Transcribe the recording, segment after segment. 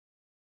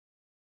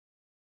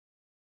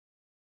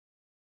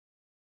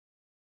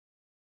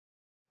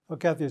Well,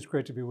 Kathy, it's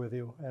great to be with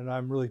you, and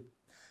I'm really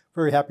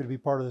very happy to be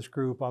part of this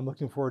group. I'm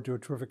looking forward to a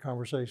terrific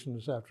conversation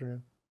this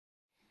afternoon.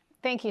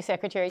 Thank you,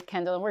 Secretary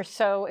Kendall. And we're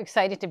so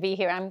excited to be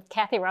here. I'm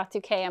Kathy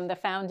Roth-Duquet. I'm the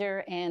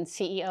founder and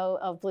CEO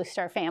of Blue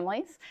Star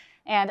Families.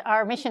 And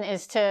our mission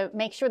is to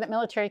make sure that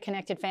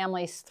military-connected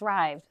families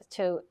thrive,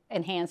 to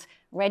enhance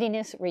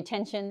readiness,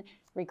 retention,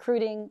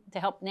 recruiting, to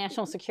help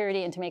national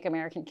security, and to make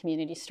American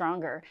communities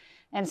stronger.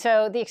 And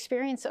so the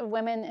experience of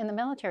women in the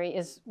military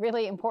is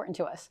really important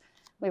to us.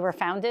 We were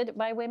founded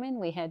by women.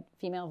 We had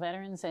female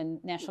veterans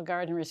and National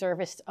Guard and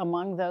reservists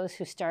among those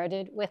who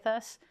started with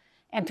us.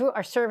 And through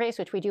our surveys,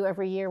 which we do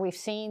every year, we've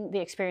seen the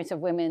experience of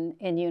women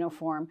in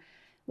uniform.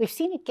 We've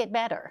seen it get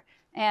better.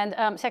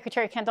 And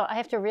Secretary Kendall, I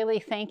have to really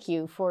thank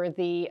you for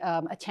the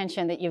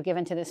attention that you've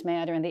given to this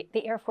matter. And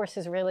the Air Force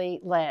has really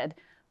led.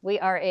 We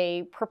are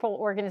a purple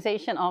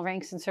organization, all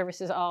ranks and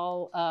services,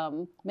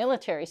 all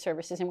military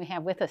services. And we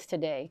have with us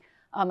today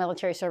all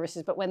military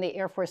services. But when the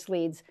Air Force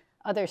leads,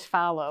 others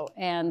follow.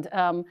 And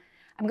I'm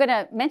going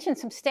to mention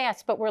some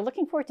stats, but we're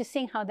looking forward to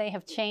seeing how they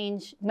have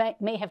changed,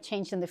 may have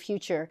changed in the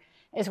future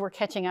as we're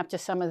catching up to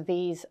some of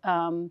these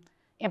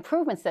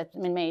improvements that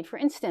have been made. For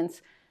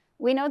instance,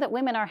 we know that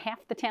women are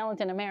half the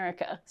talent in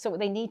America, so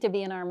they need to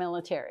be in our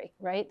military,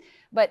 right?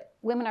 But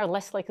women are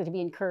less likely to be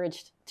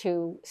encouraged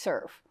to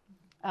serve.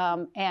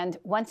 And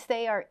once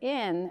they are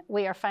in,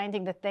 we are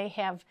finding that they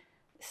have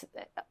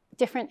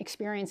different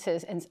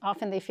experiences, and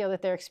often they feel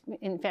that they're,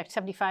 in fact,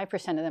 75%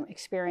 of them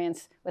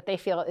experience what they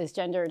feel is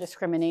gender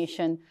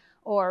discrimination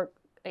or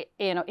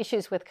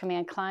issues with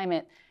command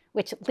climate,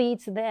 which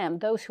leads them,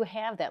 those who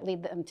have that,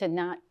 lead them to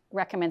not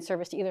recommend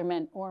service to either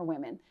men or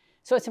women.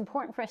 So it's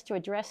important for us to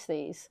address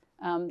these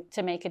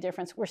to make a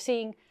difference. We're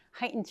seeing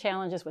heightened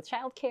challenges with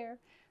childcare,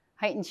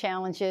 heightened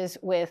challenges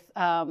with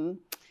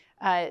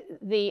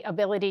the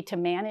ability to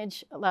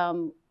manage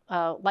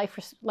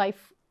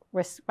life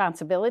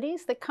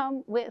responsibilities that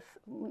come with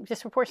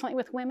disproportionately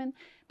with women.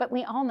 But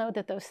we all know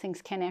that those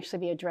things can actually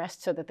be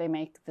addressed so that they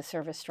make the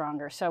service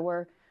stronger. So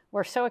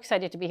we're so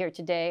excited to be here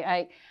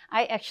today.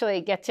 I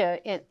actually get to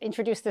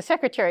introduce the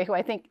Secretary, who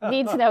I think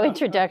needs no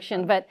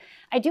introduction, but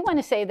I do want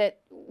to say that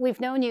we've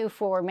known you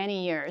for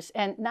many years,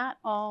 and not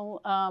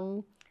all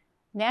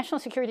national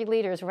security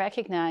leaders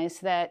recognize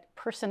that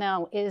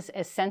personnel is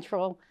as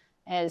central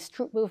as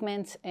troop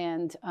movements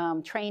and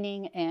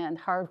training and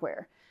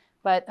hardware.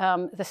 But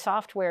the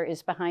software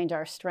is behind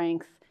our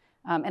strength,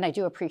 and I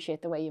do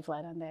appreciate the way you've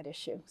led on that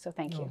issue. So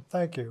thank you. Oh,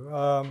 thank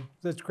you.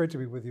 It's great to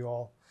be with you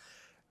all.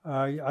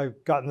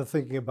 I've gotten to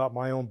thinking about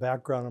my own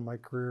background and my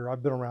career.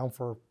 I've been around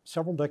for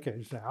several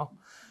decades now,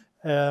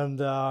 and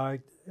a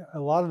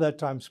lot of that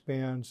time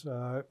spans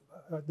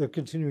the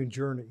continuing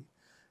journey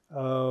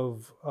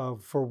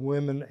for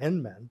women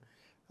and men,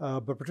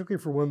 but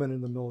particularly for women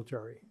in the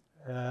military.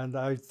 And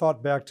I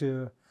thought back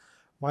to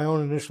my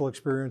own initial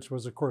experience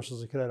was, of course,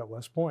 as a cadet at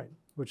West Point,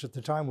 which at the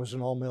time was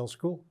an all-male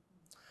school.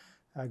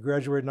 I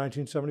graduated in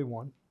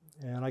 1971,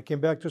 and I came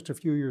back just a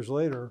few years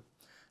later,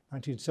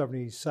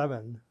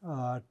 1977,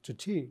 to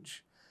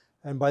teach.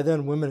 And by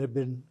then, women had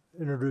been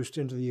introduced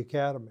into the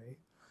academy.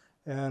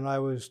 And I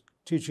was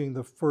teaching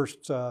the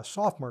first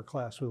sophomore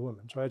class with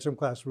women. So I had some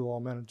classes with all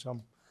men and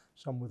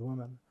some with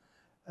women.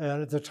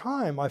 And at the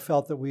time, I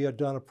felt that we had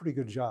done a pretty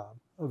good job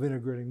of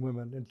integrating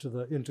women into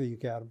the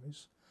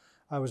academies.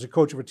 I was a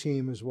coach of a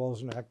team as well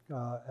as an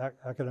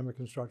academic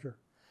instructor.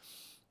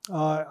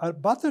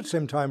 About that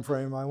same time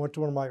frame, I went to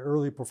one of my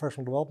early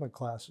professional development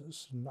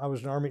classes. And I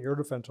was an Army Air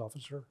Defense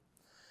officer.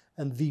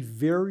 And the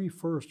very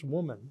first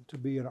woman to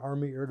be an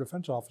Army Air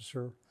Defense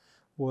officer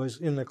was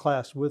in the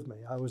class with me.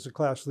 I was the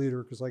class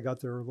leader because I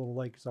got there a little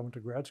late because I went to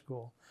grad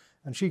school.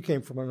 And she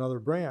came from another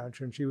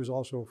branch, and she was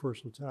also a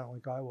first lieutenant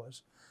like I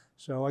was.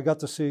 So I got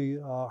to see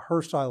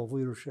her style of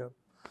leadership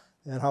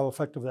and how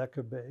effective that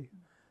could be.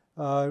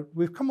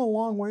 We've come a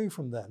long way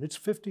from then. It's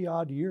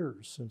 50-odd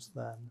years since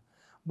then.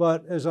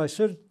 But as I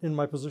sit in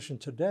my position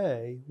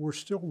today, we're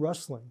still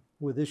wrestling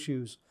with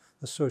issues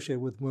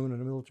associated with women in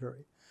the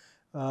military.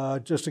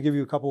 Just to give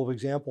you a couple of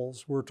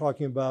examples, we're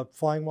talking about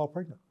flying while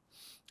pregnant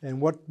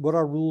and what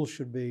our rules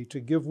should be to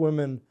give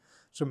women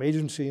some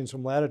agency and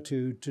some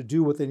latitude to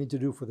do what they need to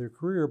do for their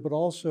career, but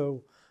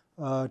also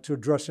to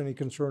address any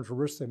concerns or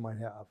risks they might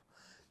have.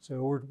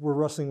 So we're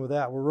wrestling with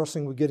that. We're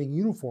wrestling with getting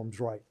uniforms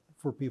right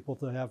for people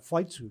to have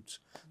flight suits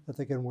that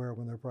they can wear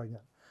when they're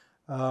pregnant.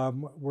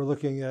 We're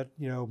looking at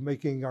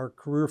making our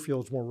career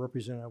fields more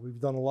representative.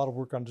 We've done a lot of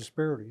work on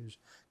disparities,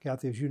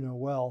 Kathy, as you know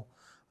well,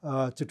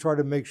 to try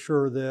to make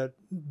sure that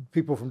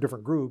people from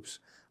different groups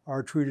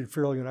are treated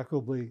fairly and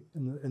equitably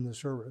in the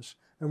service.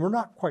 And we're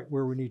not quite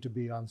where we need to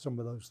be on some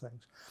of those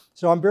things.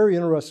 So I'm very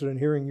interested in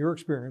hearing your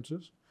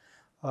experiences,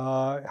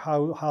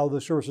 how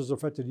the service has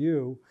affected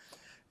you.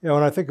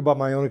 When I think about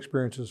my own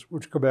experiences,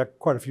 which go back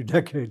quite a few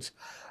decades,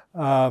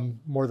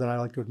 more than I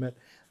like to admit,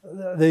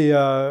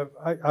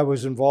 I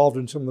was involved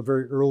in some of the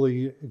very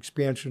early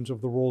expansions of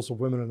the roles of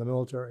women in the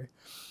military.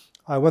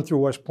 I went through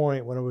West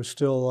Point when it was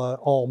still an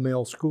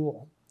all-male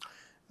school.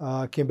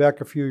 Came back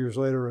a few years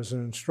later as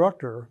an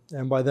instructor,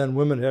 and by then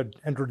women had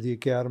entered the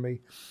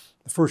academy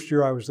The first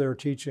year I was there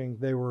teaching,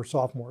 they were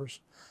sophomores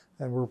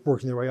and were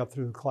working their way up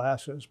through the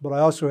classes. But I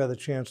also had the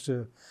chance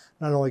to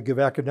not only give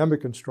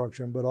academic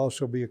instruction, but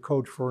also be a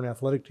coach for an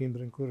athletic team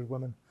that included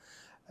women.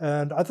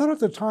 And I thought at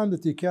the time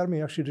that the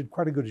Academy actually did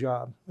quite a good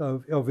job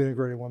of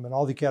integrating women.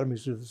 All the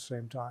academies did at the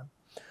same time.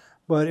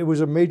 But it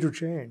was a major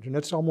change, and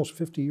that's almost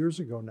 50 years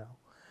ago now.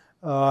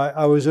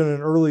 I was in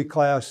an early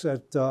class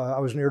I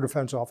was an air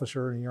defense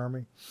officer in the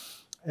Army.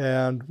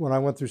 And when I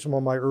went through some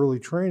of my early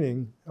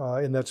training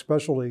in that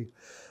specialty,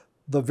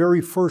 the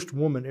very first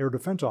woman air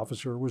defense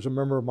officer was a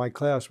member of my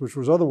class, which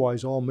was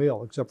otherwise all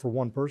male except for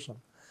one person.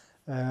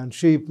 And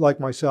she, like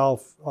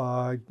myself,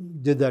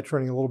 did that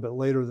training a little bit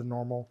later than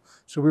normal.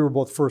 So we were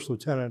both first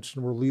lieutenants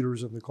and were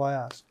leaders of the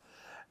class.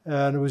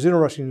 And it was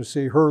interesting to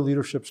see her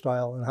leadership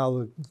style and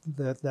how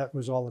that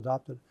was all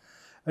adopted.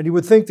 And you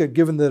would think that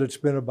given that it's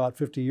been about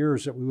 50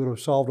 years that we would have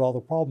solved all the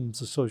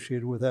problems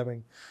associated with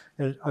having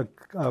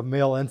a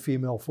male and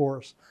female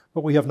force,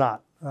 but we have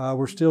not.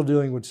 We're still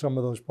dealing with some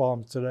of those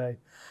problems today.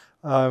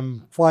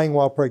 Flying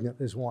while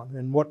pregnant is one,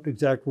 and what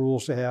exact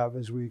rules to have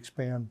as we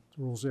expand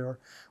the rules there.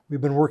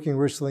 We've been working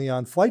recently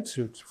on flight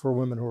suits for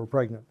women who are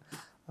pregnant,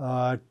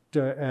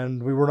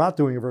 and we were not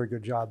doing a very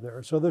good job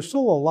there. So there's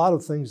still a lot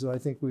of things that I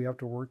think we have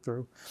to work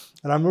through,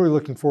 and I'm really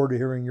looking forward to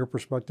hearing your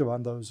perspective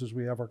on those as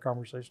we have our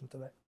conversation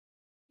today.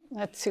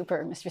 That's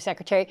super, Mr.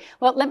 Secretary.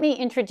 Well, let me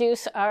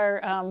introduce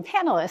our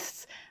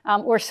panelists.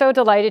 We're so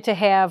delighted to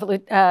have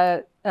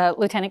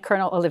Lieutenant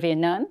Colonel Olivia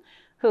Nunn,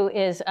 who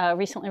is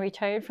recently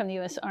retired from the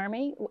U.S.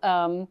 Army,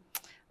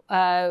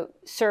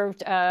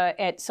 served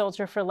at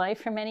Soldier for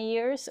Life for many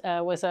years,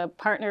 was a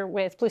partner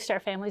with Blue Star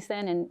Families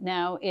then, and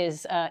now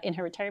is, in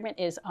her retirement,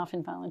 is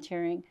often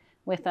volunteering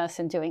with us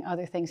and doing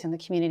other things in the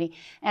community.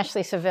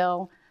 Ashley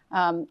Seville,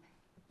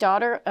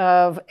 daughter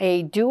of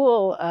a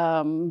dual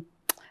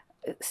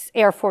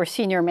Air Force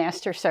Senior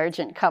Master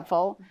Sergeant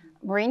couple,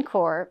 Marine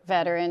Corps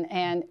veteran,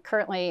 and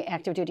currently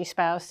active duty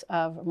spouse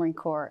of a Marine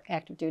Corps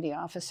active duty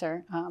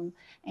officer,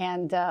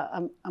 and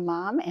a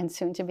mom, and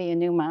soon to be a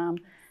new mom.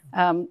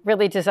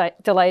 Really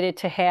delighted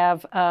to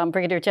have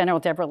Brigadier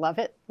General Deborah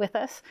Lovett with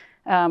us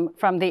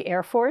from the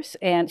Air Force,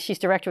 and she's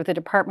director of the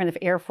Department of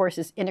Air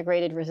Force's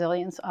Integrated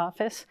Resilience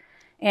Office,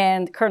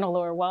 and Colonel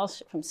Laura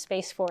Walsh from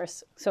Space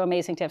Force. So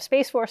amazing to have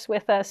Space Force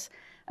with us.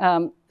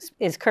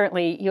 Is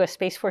currently U.S.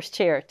 Space Force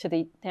Chair to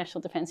the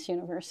National Defense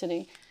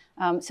University.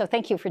 So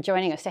thank you for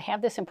joining us to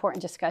have this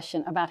important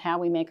discussion about how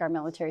we make our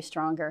military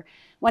stronger.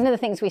 One of the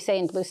things we say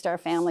in Blue Star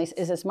Families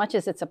is as much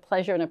as it's a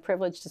pleasure and a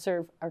privilege to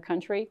serve our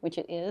country, which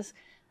it is,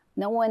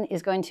 no one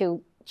is going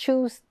to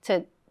choose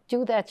to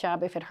do that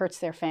job if it hurts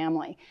their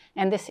family.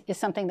 And this is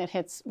something that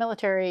hits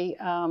military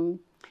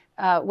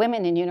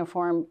women in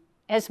uniform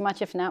as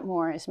much, if not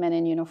more, as men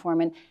in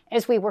uniform. And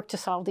as we work to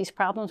solve these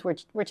problems,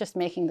 we're just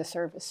making the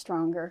service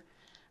stronger.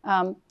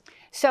 With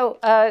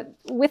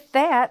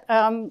that,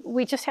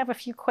 we just have a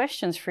few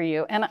questions for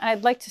you. And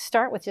I'd like to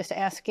start with just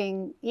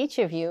asking each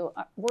of you,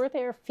 were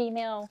there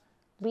female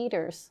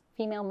leaders,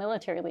 female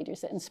military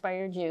leaders that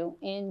inspired you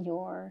in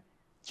your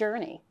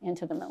journey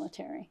into the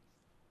military?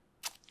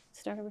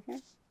 Start over here.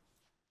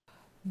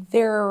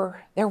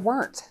 There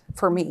weren't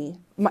for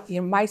me.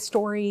 My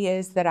story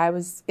is that I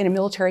was in a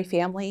military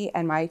family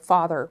and my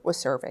father was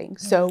serving.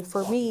 So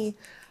for me,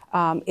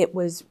 it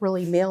was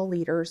really male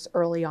leaders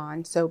early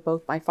on. So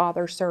both my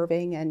father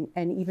serving and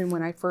even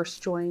when I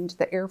first joined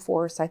the Air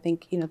Force, I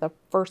think, the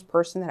first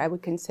person that I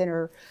would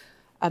consider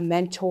a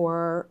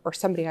mentor or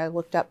somebody I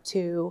looked up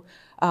to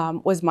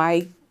was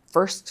my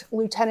first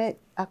lieutenant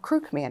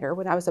crew commander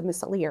when I was a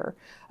missileer.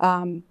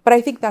 But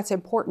I think that's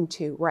important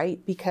too,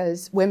 right?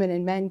 Because women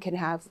and men can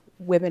have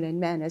women and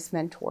men as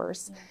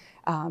mentors.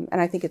 And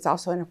I think it's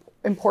also an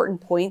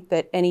important point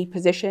that any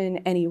position,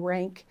 any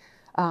rank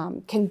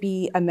can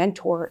be a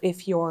mentor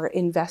if you're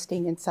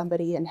investing in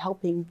somebody and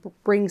helping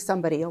bring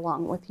somebody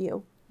along with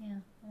you. Yeah,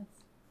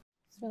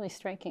 it's really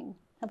striking.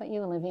 How about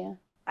you, Olivia?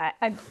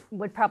 I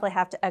would probably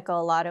have to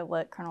echo a lot of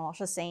what Colonel Walsh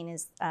was saying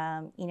is,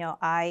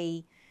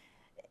 I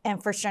am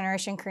first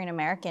generation Korean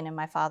American, and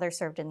my father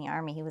served in the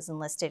Army. He was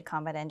enlisted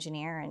combat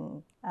engineer,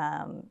 and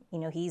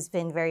he's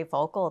been very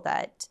vocal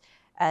that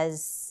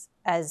as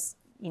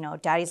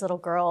daddy's little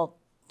girl,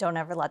 don't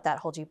ever let that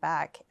hold you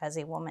back as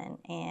a woman.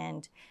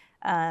 And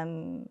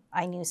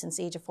I knew since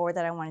the age of 4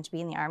 that I wanted to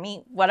be in the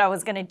Army. What I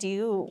was going to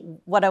do,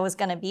 what I was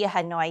going to be, I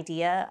had no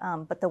idea.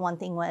 But the one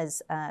thing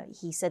was,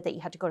 he said that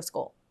you had to go to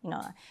school.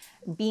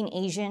 Being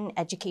Asian,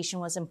 education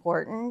was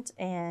important,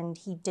 and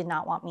he did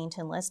not want me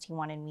to enlist. He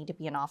wanted me to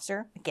be an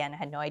officer. Again, I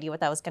had no idea what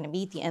that was going to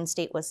be. The end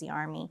state was the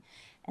Army.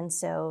 And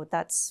so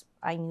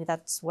I knew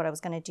that's what I was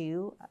going to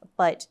do.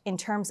 But in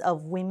terms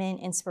of women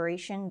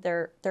inspiration,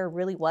 there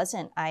really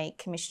wasn't. I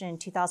commissioned in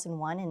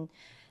 2001, and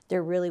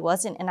there really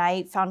wasn't. And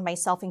I found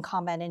myself in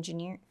combat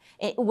engineer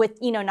with,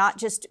 not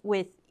just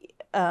with,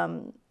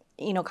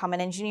 combat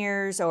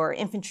engineers or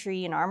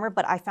infantry and armor,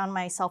 but I found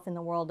myself in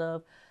the world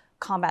of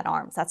combat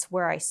arms. That's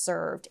where I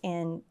served.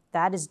 And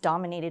that is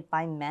dominated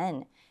by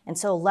men. And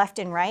so left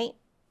and right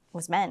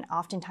was men.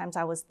 Oftentimes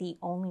I was the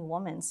only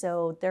woman.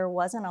 So there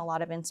wasn't a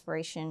lot of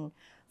inspiration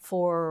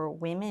for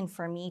women,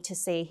 for me to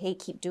say, hey,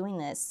 keep doing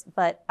this.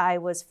 But I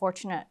was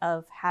fortunate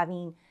of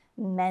having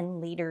men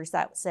leaders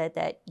that said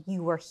that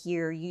you are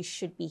here, you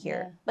should be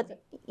here. Yeah.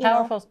 But you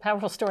know,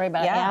 Powerful story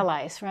about Yeah.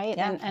 allies, right?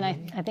 Yeah. And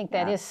I think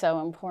that is so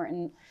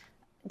important.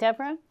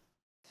 Deborah?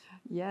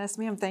 Yes,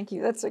 ma'am. Thank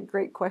you. That's a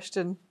great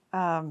question.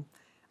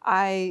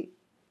 I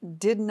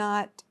did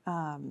not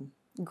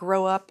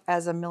grow up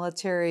as a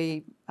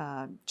military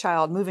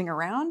child moving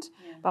around,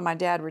 but my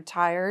dad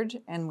retired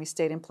and we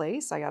stayed in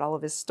place. I got all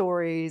of his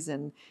stories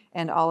and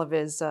all of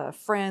his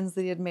friends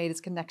that he had made,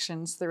 his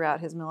connections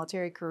throughout his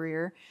military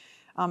career.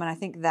 And I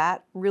think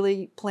that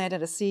really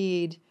planted a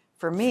seed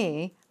for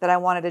me that I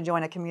wanted to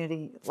join a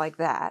community like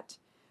that.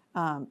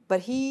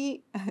 But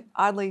he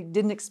oddly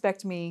didn't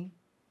expect me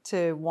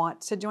to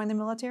want to join the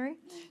military,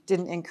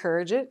 didn't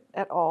encourage it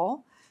at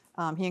all.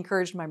 He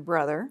encouraged my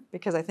brother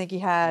because I think he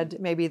had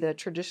maybe the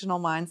traditional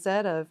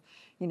mindset of,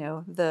 you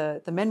know,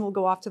 the men will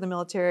go off to the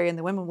military and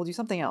the women will do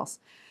something else.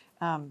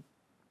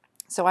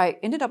 So I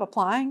ended up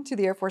applying to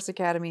the Air Force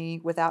Academy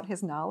without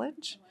his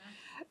knowledge.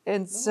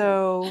 And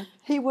so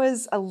he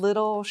was a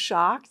little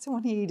shocked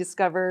when he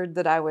discovered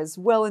that I was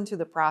well into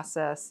the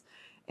process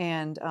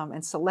and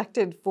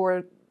selected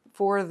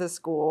for the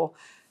school.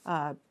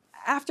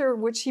 After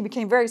which he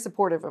became very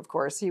supportive, of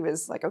course. He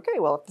was like, okay,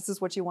 well, if this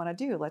is what you want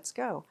to do, let's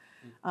go.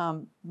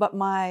 But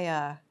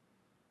my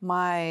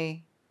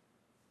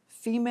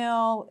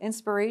female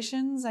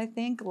inspirations, I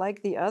think,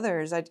 like the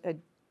others, I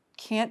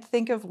can't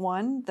think of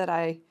one that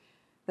I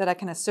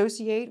can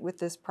associate with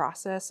this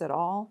process at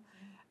all.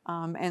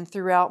 And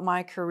throughout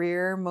my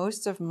career,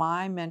 most of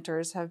my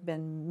mentors have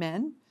been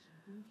men.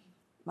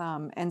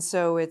 And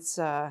so it's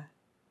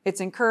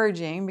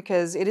encouraging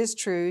because it is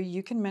true,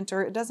 you can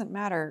mentor, it doesn't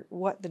matter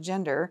what the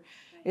gender.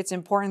 It's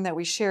important that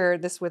we share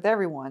this with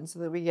everyone so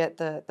that we get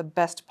the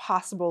best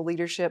possible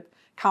leadership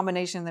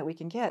combination that we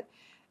can get.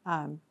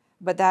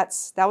 But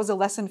that was a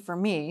lesson for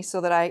me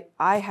so that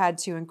I had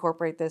to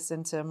incorporate this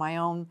into my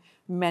own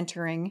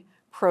mentoring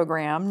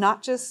program,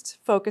 not just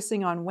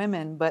focusing on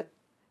women, but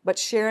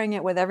sharing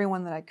it with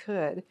everyone that I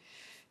could.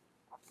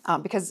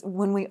 Because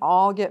when we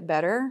all get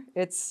better,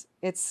 it's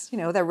you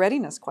know, the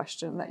readiness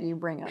question that you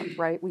bring up,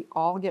 right? We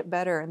all get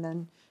better and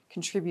then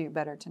contribute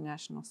better to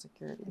national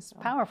security. It's a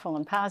powerful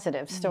and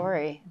positive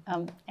story.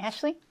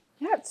 Ashley?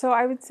 Yeah, so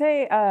I would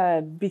say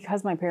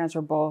because my parents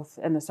were both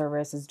in the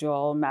service as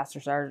dual master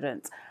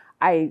sergeants,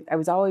 I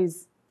was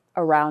always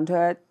around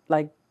to it.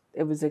 Like,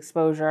 it was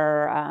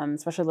exposure,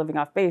 especially living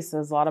off base.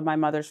 A lot of my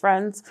mother's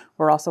friends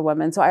were also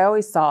women, so I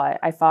always saw it.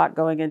 I fought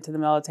going into the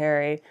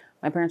military.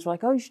 My parents were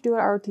like, oh, you should do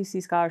an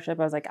ROTC scholarship.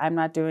 I was like, I'm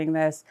not doing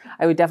this.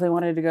 I would definitely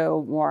wanted to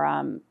go more.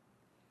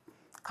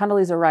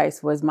 Condoleezza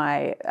Rice was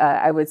my,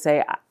 I would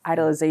say,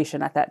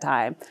 idolization at that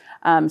time.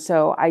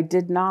 So I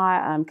did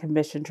not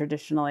commission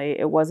traditionally.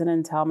 It wasn't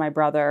until my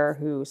brother,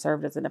 who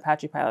served as an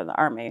Apache pilot in the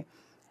Army,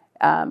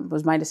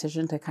 was my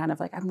decision to kind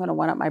of like, I'm going to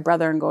one-up my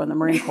brother and go in the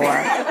Marine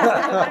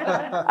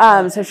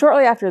Corps. So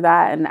shortly after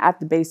that, and at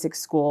the basic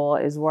school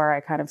is where I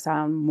kind of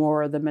found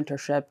more of the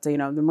mentorship. So, you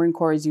know, the Marine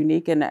Corps is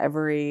unique and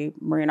every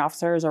Marine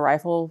officer is a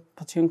rifle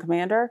platoon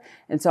commander.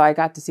 And so I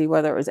got to see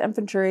whether it was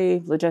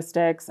infantry,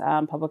 logistics,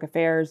 public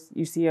affairs,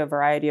 you see a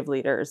variety of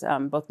leaders,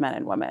 both men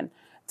and women.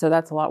 So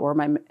that's a lot where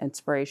my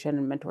inspiration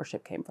and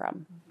mentorship came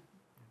from.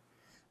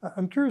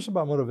 I'm curious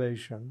about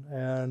motivation,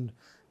 and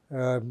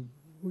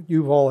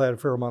you've all had a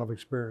fair amount of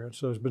experience.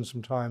 So there's been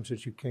some time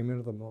since you came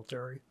into the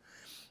military,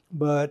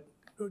 but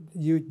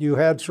you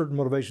had certain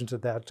motivations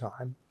at that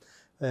time,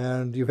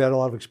 and you've had a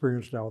lot of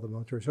experience now with the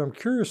military. So I'm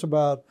curious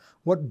about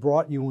what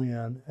brought you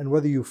in and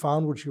whether you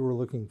found what you were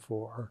looking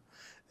for,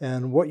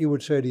 and what you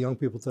would say to young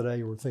people today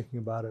who are thinking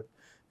about it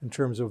in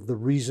terms of the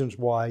reasons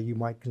why you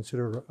might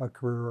consider a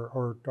career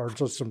or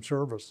just some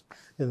service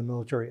in the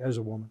military as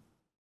a woman.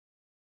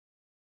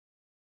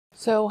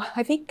 So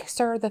I think,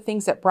 sir, the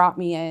things that brought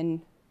me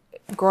in,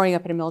 growing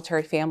up in a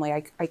military family,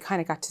 I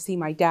kind of got to see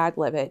my dad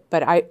live it,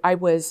 but I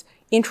was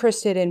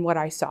interested in what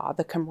I saw,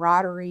 the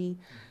camaraderie,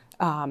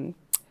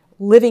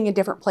 living in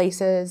different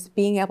places,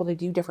 being able to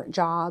do different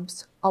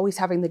jobs, always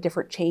having the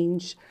different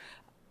change,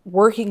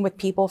 working with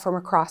people from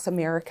across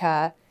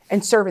America,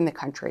 and serving the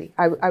country.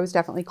 I was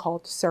definitely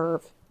called to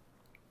serve.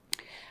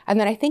 And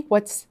then I think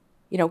what's,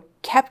 you know,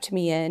 kept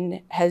me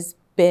in has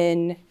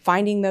been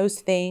finding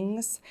those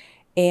things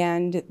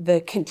and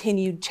the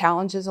continued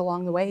challenges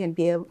along the way, and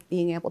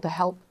being able to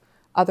help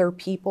other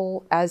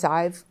people as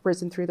I've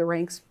risen through the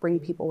ranks, bring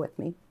people with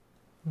me.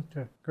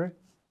 Okay, great.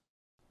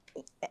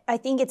 I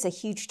think it's a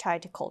huge tie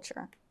to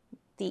culture.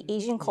 The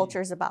Asian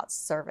culture is about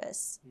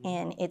service,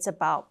 and it's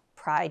about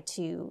pride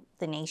to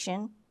the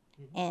nation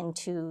and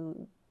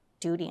to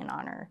duty and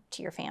honor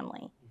to your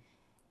family.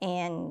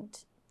 And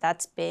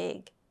that's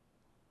big.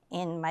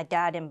 And my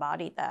dad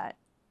embodied that.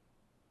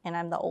 And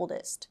I'm the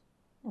oldest.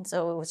 And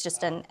so it was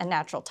just a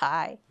natural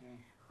tie.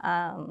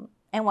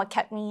 And what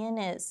kept me in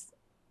is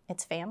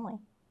it's family.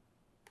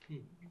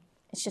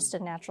 It's just a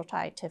natural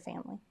tie to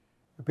family.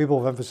 People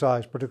have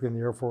emphasized, particularly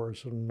in the Air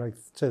Force, and I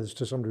say this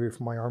to some degree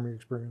from my Army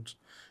experience,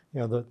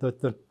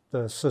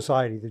 the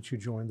society that you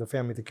joined, the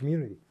family, the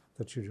community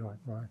that you joined,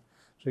 right?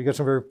 So you got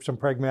some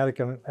pragmatic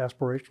and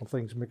aspirational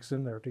things mixed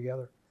in there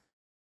together.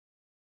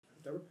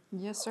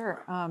 Yes,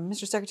 sir.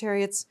 Mr.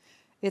 Secretary, it's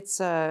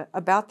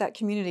about that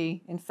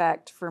community. In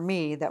fact, for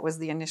me, that was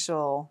the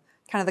initial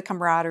kind of the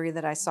camaraderie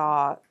that I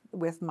saw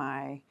with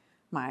my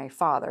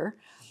father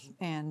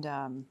and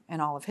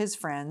all of his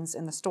friends,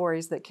 and the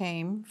stories that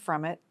came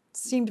from it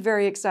seemed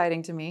very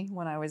exciting to me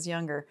when I was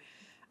younger.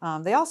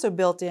 They also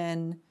built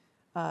in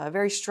a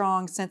very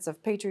strong sense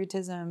of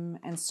patriotism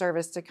and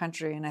service to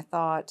country, and I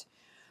thought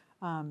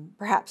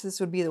perhaps this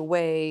would be the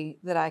way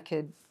that I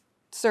could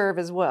serve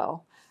as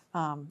well.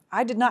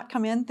 I did not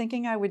come in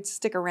thinking I would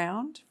stick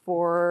around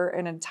for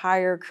an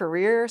entire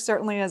career,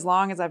 certainly as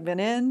long as I've been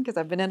in, because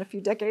I've been in a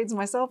few decades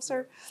myself,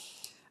 sir.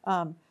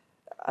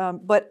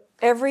 But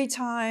every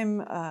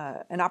time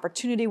an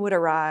opportunity would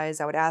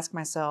arise, I would ask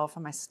myself,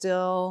 am I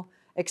still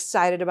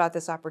excited about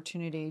this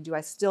opportunity? Do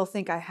I still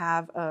think I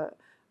have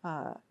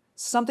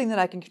something that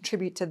I can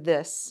contribute to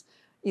this,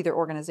 either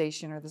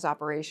organization or this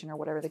operation or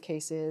whatever the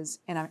case is?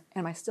 And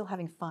am I still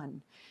having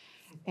fun?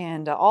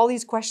 And all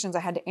these questions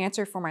I had to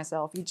answer for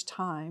myself each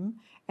time.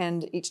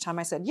 And each time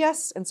I said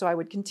yes. And so I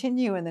would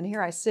continue. And then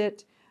here I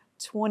sit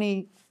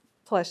 20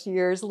 plus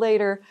years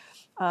later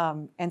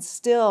and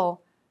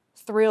still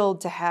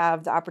thrilled to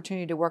have the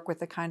opportunity to work with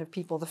the kind of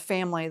people, the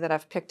family that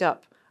I've picked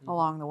up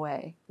along the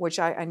way, which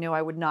I know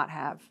I would not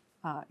have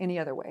any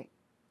other way.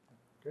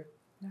 Okay.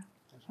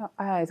 Yeah.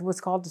 I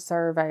was called to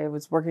serve. I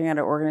was working at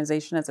an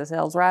organization as a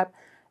sales rep.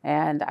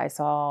 And I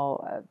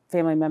saw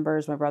family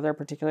members, my brother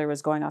particularly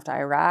was going off to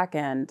Iraq,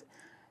 and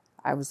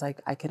I was like,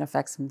 I can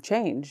affect some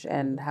change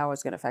and how I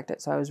was going to affect it.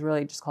 So I was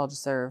really just called to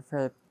serve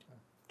for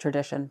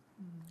tradition.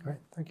 Great,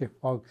 thank you.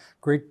 Well,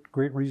 great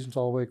reasons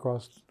all the way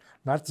across.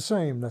 Not the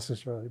same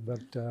necessarily,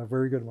 but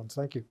very good ones.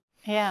 Thank you.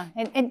 Yeah,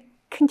 and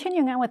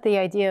continuing on with the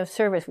idea of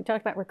service, we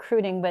talked about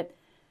recruiting, but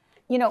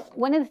you know,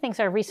 one of the things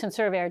our recent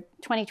survey, our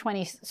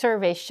 2020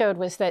 survey showed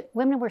was that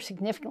women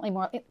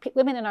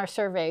in our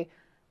survey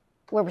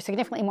were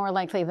significantly more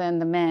likely than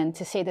the men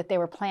to say that they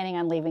were planning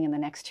on leaving in the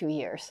next 2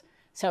 years.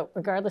 So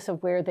regardless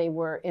of where they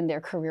were in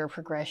their career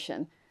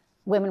progression,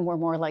 women were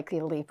more likely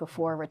to leave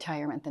before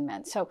retirement than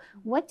men. So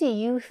what do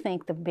you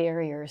think the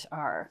barriers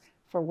are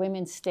for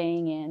women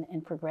staying in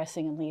and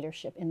progressing in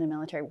leadership in the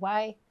military?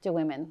 Why do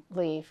women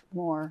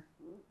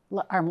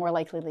are more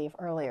likely to leave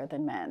earlier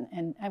than men?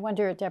 And I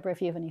wonder, Deborah,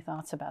 if you have any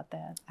thoughts about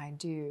that. I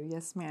do,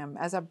 yes, ma'am.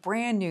 As a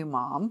brand new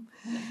mom,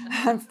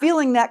 I'm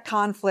feeling that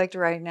conflict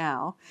right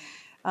now.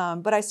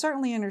 But I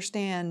certainly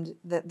understand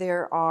that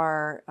there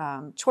are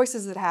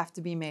choices that have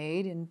to be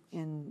made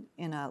in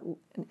an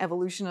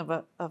evolution of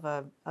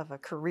a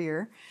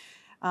career,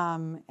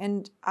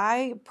 and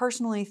I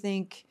personally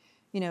think,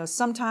 you know,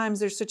 sometimes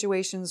there's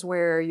situations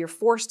where you're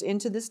forced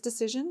into this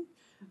decision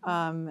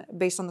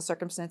based on the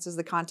circumstances,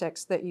 the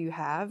context that you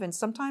have, and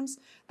sometimes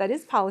that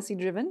is policy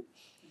driven.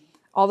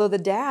 Although the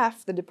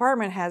DAF, the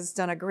department, has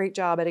done a great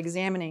job at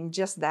examining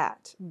just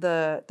that,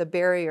 the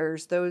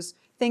barriers, those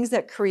things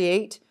that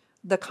create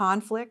the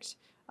conflict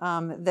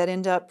that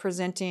end up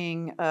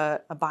presenting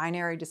a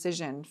binary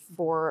decision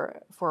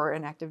for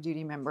an active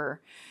duty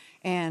member.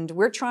 And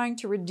we're trying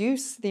to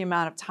reduce the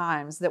amount of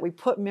times that we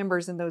put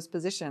members in those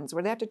positions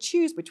where they have to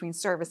choose between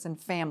service and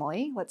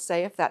family, let's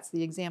say, if that's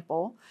the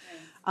example.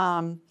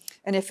 Right.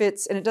 And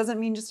it doesn't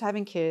mean just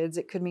having kids,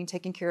 it could mean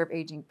taking care of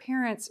aging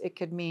parents, it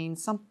could mean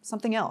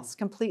something else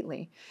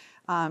completely.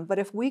 But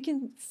if we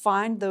can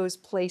find those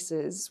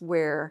places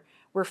where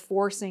we're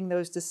forcing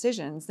those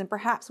decisions, then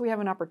perhaps we have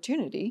an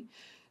opportunity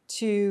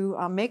to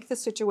make the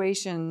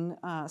situation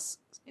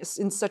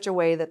in such a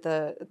way that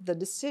the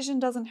decision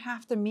doesn't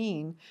have to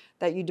mean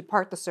that you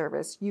depart the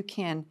service. You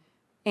can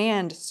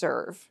and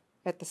serve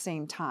at the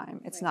same time.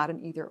 It's not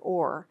an either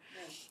or.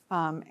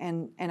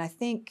 And I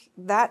think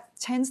that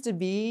tends to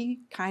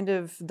be kind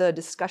of the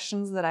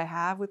discussions that I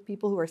have with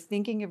people who are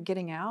thinking of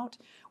getting out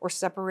or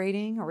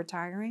separating or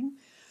retiring.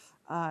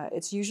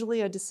 It's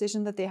usually a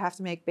decision that they have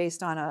to make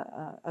based on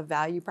a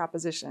value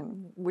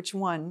proposition. Which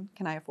one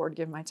can I afford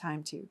to give my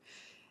time to?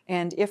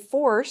 And if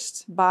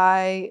forced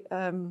by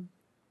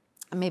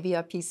maybe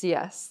a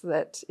PCS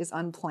that is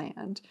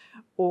unplanned,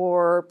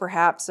 or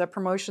perhaps a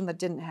promotion that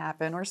didn't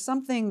happen, or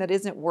something that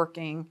isn't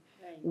working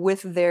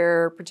with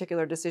their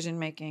particular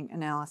decision-making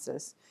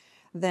analysis,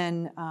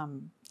 then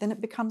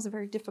it becomes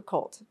very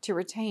difficult to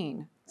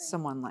retain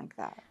someone like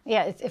that.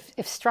 Yeah,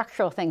 if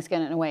structural things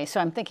get in the way.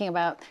 So I'm thinking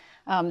about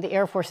the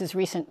Air Force's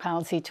recent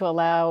policy to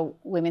allow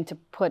women to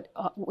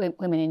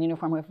women in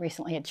uniform who have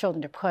recently had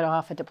children to put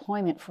off a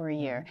deployment for a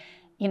year.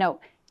 You know,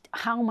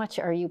 how much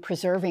are you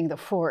preserving the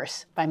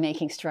force by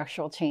making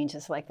structural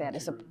changes like that?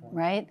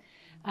 Right?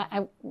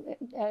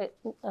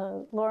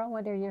 Laura,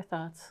 what are your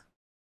thoughts?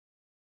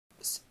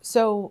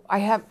 So I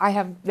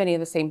have many of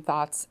the same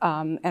thoughts,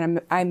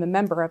 and I'm a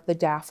member of the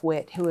DAF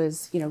WIT, who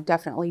has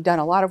definitely done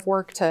a lot of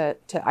work to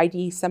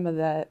ID some of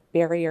the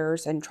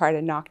barriers and try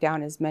to knock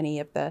down as many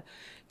of the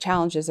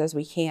challenges as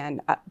we can.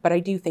 But I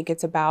do think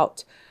it's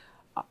about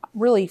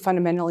really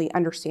fundamentally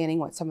understanding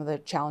what some of the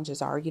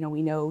challenges are. You know,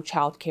 we know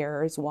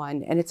childcare is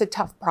one, and it's a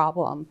tough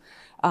problem.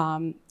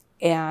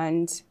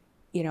 And,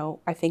 you know,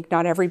 I think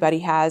not everybody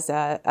has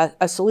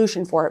a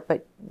solution for it,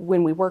 but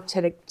when we work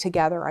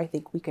together, I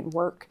think we can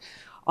work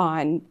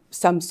on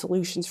some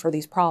solutions for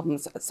these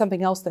problems.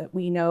 Something else that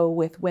we know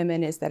with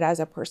women is that as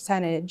a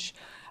percentage,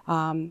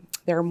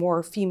 there are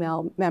more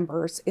female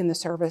members in the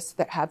service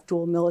that have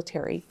dual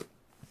military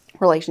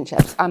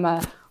relationships. I'm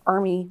a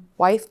Army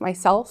wife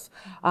myself,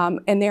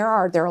 and there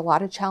are a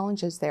lot of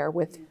challenges there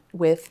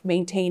with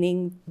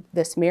maintaining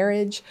this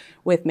marriage,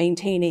 with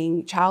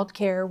maintaining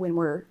childcare when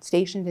we're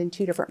stationed in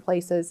two different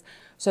places.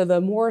 So the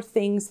more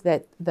things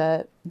that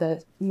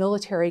the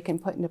military can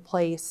put into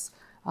place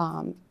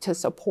to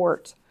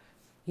support,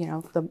 you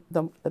know,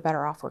 the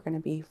better off we're going to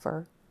be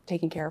for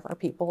taking care of our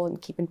people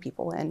and keeping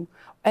people in,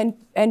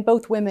 and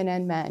both women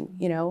and men.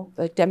 You know,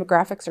 the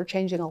demographics are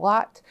changing a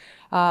lot.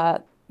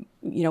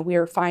 You know, we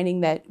are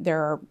finding that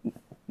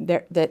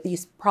that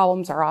these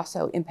problems are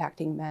also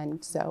impacting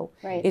men. So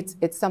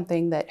it's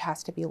something that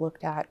has to be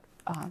looked at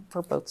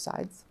for both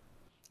sides.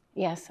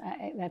 Yes,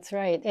 that's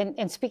right.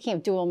 And speaking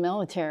of dual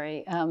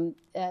military,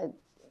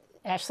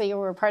 Ashley, you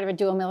were a part of a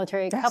dual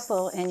military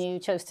couple, and you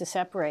chose to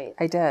separate.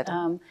 I did.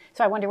 So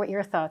I wonder what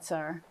your thoughts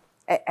are.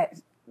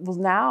 Well,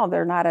 now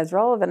they're not as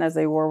relevant as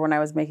they were when I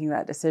was making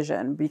that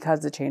decision because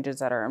the changes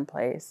that are in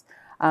place.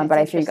 But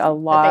I think a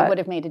lot. But they would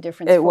have made a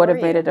difference. It would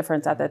have made a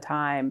difference at the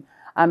time.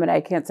 And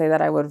I can't say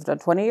that I would have done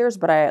 20 years,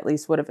 but I at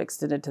least would have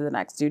extended to the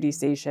next duty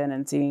station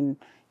and seen,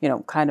 you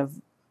know, kind of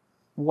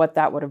what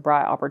that would have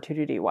brought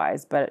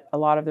opportunity-wise. But a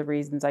lot of the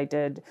reasons I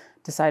did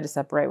decide to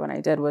separate when I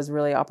did was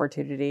really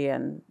opportunity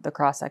and the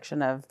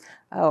cross-section of,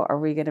 oh, are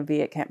we going to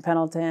be at Camp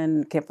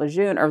Pendleton, Camp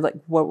Lejeune, or like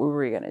what were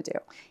we going to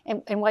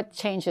do? And what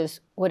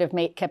changes would have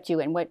kept you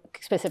in? What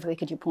specifically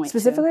could you point to?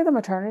 Specifically the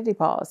maternity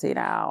policy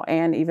now,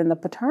 and even the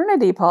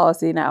paternity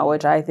policy now,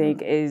 which I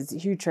think is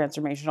huge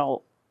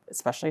transformational,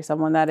 especially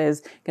someone that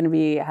is going to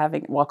be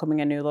welcoming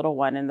a new little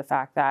one, and the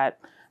fact that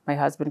my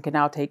husband can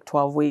now take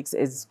 12 weeks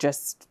is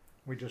just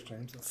we just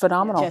changed it.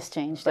 Phenomenal. Just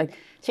changed it.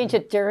 Changed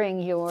it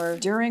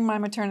during my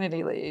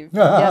maternity leave.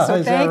 Yeah,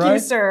 so thank you,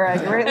 sir. I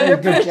greatly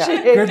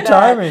appreciate good that.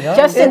 timing. Huh?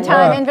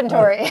 Just-in-time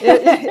inventory.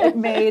 It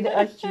made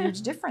a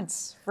huge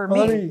difference for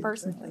me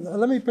personally.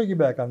 Let me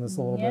piggyback on this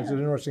a little bit. It's an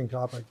interesting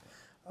topic.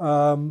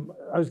 I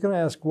was going to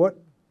ask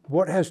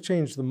what has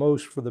changed the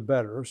most for the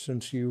better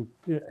since you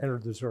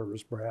entered the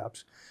service,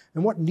 perhaps,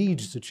 and what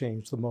needs to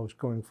change the most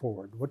going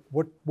forward?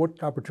 What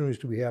opportunities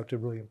do we have to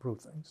really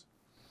improve things?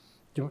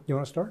 Do you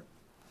want to start?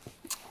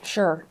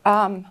 Sure.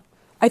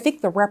 I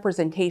think the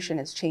representation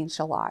has changed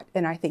a lot,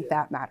 and I think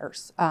that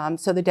matters.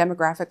 So the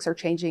demographics are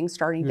changing,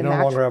 starting to match. You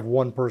no longer have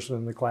one person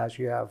in the class,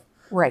 you have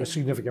a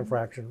significant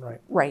fraction, right?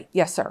 Right,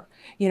 yes, sir.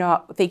 You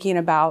know, thinking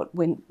about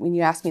when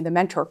you asked me the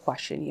mentor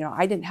question, you know,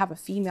 I didn't have a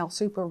female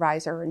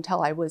supervisor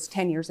until I was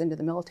 10 years into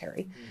the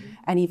military. Mm-hmm.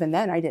 And even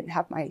then, I didn't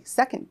have my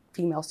second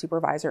female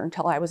supervisor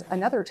until I was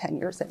another 10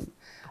 years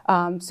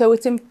in. So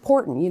it's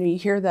important, you know, you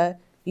hear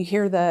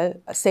the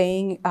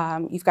saying,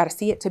 you've got to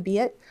see it to be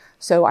it.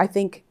 So I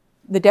think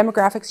the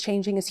demographics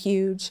changing is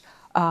huge.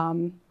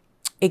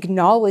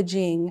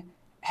 Acknowledging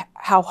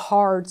how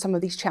hard some of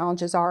these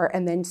challenges are,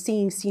 and then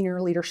seeing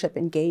senior leadership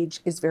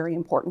engage is very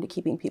important to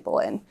keeping people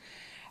in.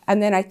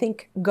 And then I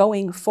think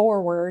going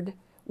forward,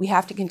 we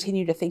have to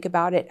continue to think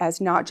about it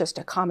as not just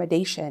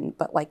accommodation,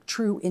 but like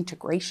true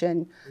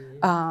integration,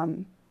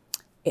 and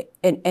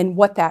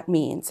what that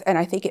means. And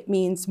I think it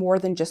means more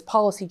than just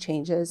policy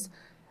changes.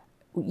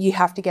 You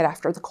have to get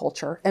after the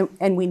culture,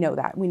 and we know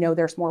that. We know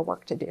there's more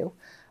work to do.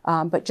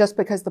 But just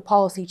because the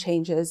policy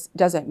changes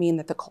doesn't mean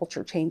that the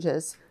culture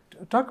changes.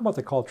 Talk about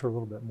the culture a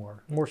little bit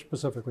more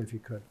specifically if you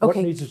could. Okay. What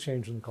needs to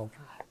change in the culture?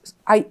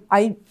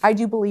 I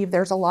do believe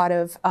there's a lot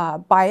of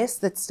bias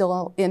that's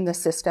still in the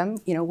system,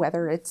 you know,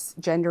 whether it's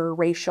gender,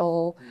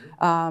 racial,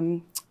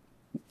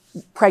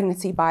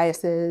 pregnancy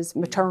biases,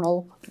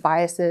 maternal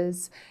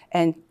biases,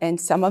 and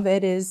some of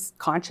it is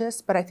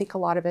conscious, but I think a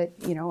lot of it,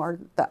 you know, are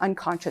the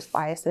unconscious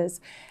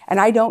biases. And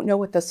I don't know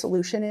what the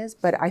solution is,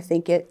 but I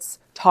think it's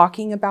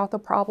talking about the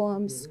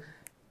problems,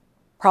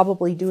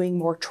 probably doing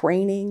more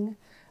training.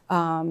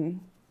 But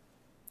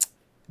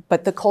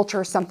the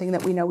culture is something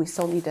that we know we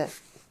still need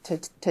to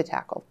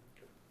tackle.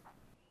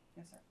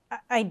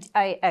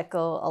 I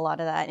echo a lot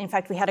of that. In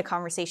fact, we had a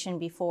conversation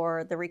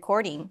before the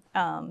recording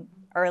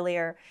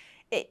earlier.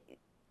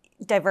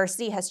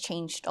 Diversity has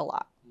changed a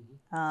lot.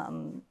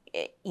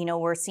 You know,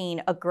 we're seeing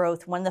a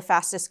growth. One of the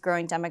fastest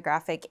growing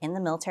demographic in the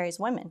military is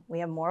women. We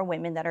have more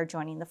women that are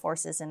joining the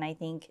forces, and I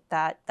think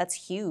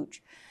that's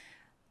huge.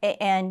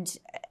 And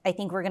I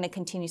think we're going to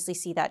continuously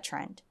see that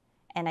trend.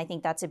 And I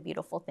think that's a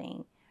beautiful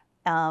thing.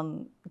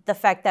 The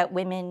fact that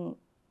women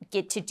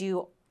get to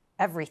do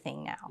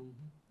everything now,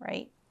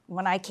 right?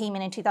 When I came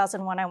in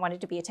 2001, I wanted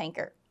to be a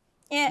tanker.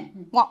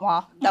 Wah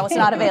wah. That was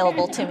not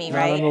available to me, Not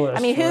right? on the list,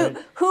 I mean,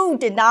 who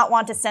did not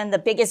want to send the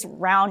biggest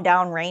round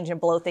down range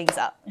and blow things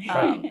up?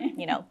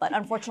 You know, but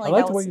unfortunately, I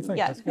like that the way was you think.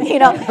 yeah. That's good. You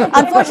know,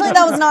 unfortunately,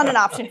 that was not an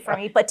option for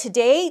me. But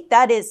today,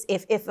 that is,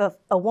 if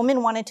a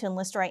woman wanted to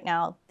enlist right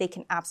now, they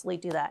can absolutely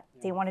do that.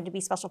 If they wanted to be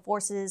special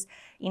forces,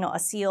 you know, a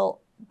SEAL,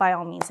 by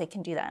all means, they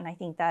can do that, and I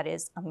think that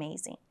is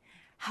amazing.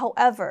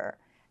 However,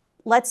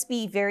 let's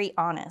be very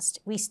honest.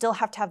 We still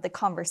have to have the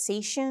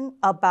conversation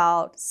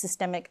about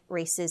systemic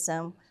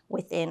racism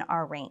within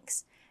our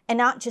ranks. And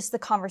not just the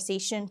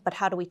conversation, but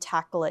how do we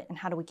tackle it and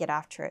how do we get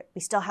after it?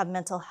 We still have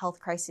mental health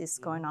crises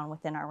going on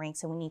within our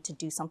ranks, and we need to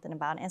do something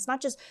about it. And it's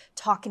not just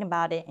talking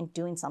about it and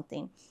doing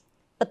something,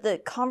 but the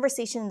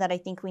conversation that I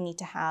think we need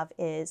to have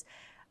is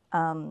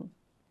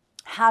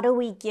how do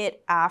we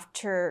get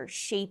after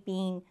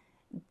shaping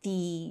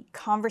the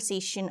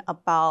conversation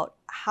about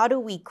how do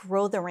we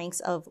grow the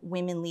ranks of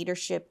women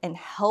leadership and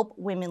help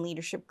women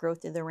leadership grow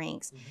through the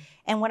ranks.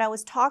 And what I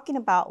was talking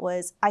about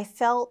was I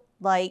felt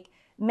like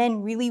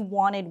men really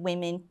wanted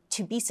women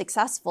to be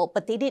successful,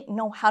 but they didn't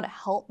know how to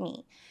help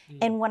me.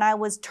 And when I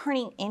was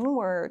turning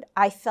inward,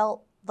 I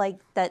felt like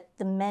that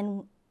the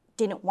men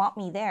didn't want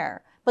me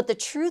there. But the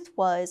truth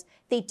was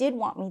they did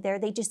want me there.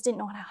 They just didn't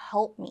know how to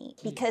help me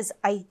because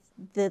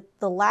the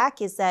lack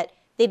is that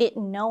they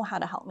didn't know how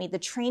to help me. The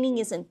training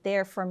isn't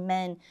there for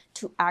men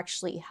to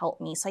actually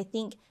help me. So I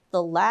think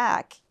the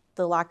lack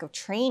of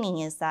training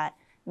is that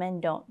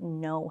men don't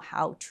know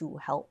how to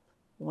help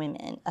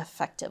women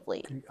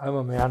effectively. I'm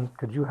a man.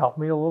 Could you help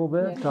me a little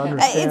bit to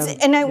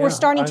understand? We're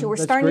starting to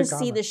that's a great see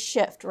comment. this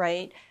shift,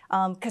 right?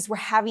 Because we're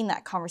having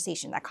that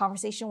conversation. That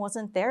conversation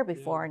wasn't there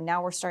before, and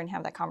now we're starting to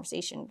have that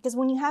conversation. Because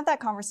when you have that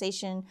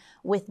conversation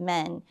with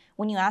men,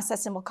 when you ask that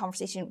simple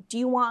conversation, do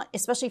you want,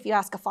 especially if you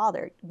ask a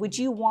father, would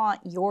you want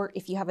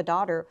if you have a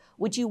daughter,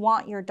 would you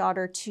want your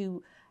daughter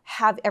to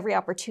have every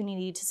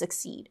opportunity to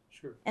succeed?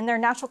 Sure. And their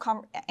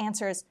natural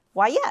answer is,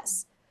 why,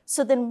 yes.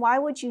 So then why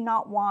would you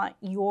not want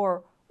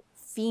your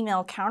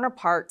female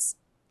counterparts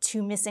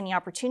to miss any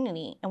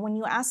opportunity? And when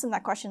you ask them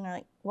that question, they're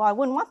like, well, I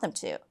wouldn't want them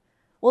to.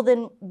 Well,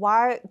 then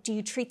why do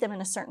you treat them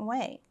in a certain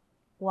way?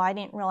 Well, I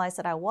didn't realize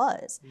that I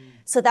was.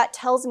 So that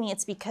tells me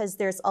it's because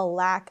there's a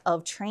lack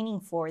of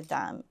training for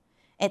them.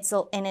 It's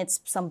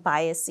some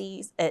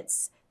biases.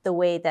 It's the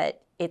way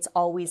that it's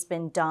always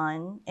been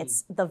done.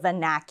 It's the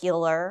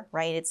vernacular,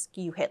 right? It's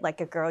you hit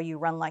like a girl, you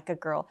run like a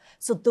girl.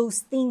 So those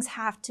things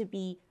have to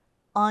be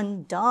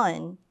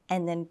undone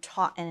and then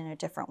taught in a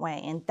different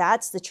way. And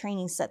that's the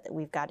training set that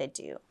we've got to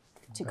do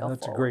to go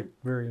That's forward. a great,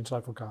 very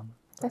insightful comment.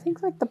 I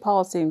think like the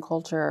policy and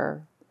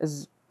culture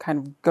is kind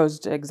of goes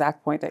to the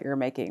exact point that you're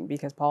making,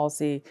 because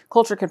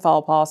culture can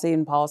follow policy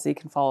and policy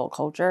can follow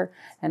culture.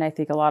 And I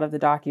think a lot of the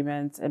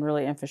documents and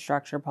really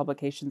infrastructure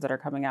publications that are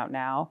coming out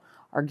now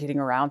are getting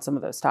around some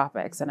of those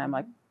topics. And I'm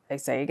like, I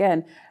say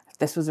again, if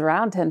this was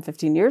around 10,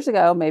 15 years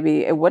ago,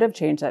 maybe it would have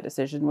changed that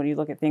decision. When you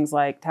look at things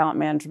like Talent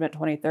Management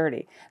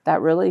 2030,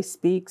 that really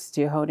speaks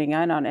to honing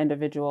in on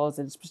individuals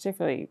and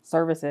particularly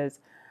services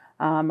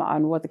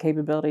on what the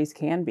capabilities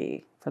can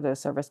be for those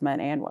servicemen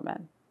and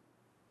women.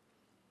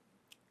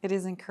 It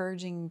is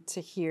encouraging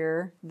to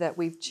hear that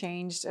we've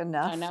changed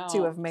enough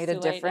to have made a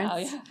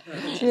difference,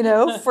 you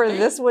know, for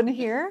this one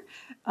here.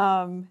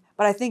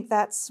 But I think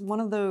that's one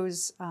of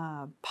those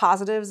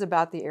positives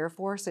about the Air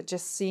Force. It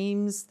just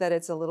seems that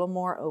it's a little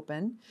more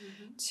open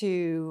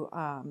to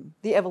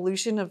the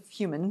evolution of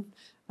human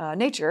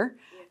nature.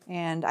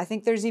 And I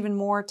think there's even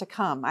more to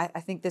come. I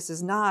think this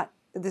isn't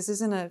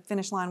a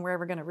finish line we're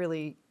ever going to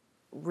really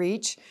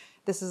reach.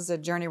 This is a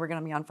journey we're going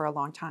to be on for a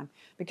long time.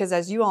 Because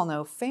as you all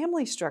know,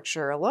 family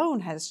structure alone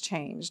has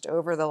changed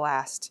over the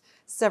last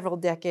several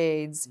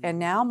decades and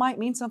now might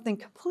mean something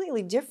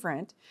completely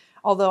different.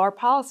 Although our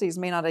policies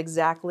may not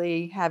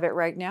exactly have it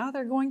right now,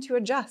 they're going to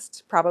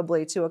adjust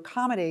probably to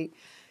accommodate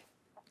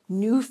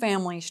new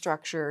family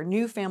structure,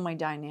 new family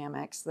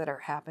dynamics that are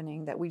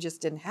happening that we just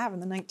didn't have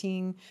in the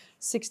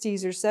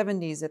 1960s or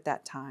 70s at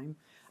that time.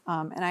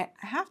 And I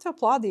have to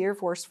applaud the Air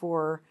Force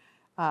for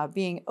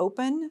being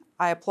open.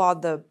 I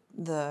applaud the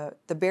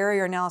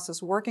barrier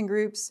analysis working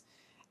groups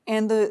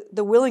and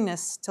the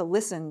willingness to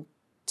listen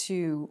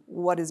to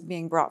what is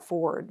being brought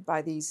forward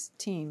by these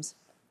teams.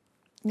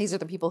 These are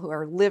the people who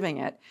are living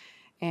it.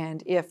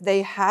 And if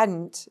they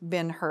hadn't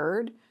been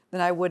heard,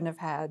 then I wouldn't have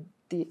had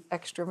the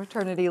extra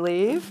maternity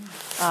leave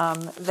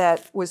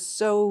that was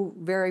so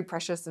very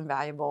precious and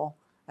valuable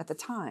at the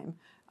time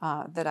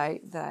that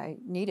I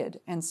needed.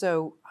 And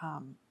so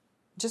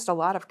just a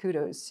lot of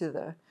kudos to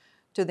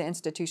the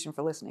institution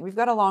for listening. We've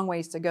got a long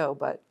ways to go,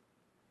 but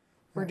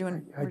we're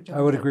doing I would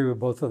good. agree with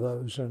both of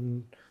those,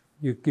 and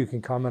you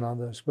can comment on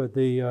this, but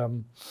there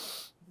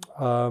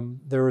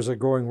is a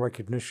growing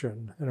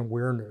recognition and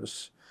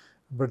awareness,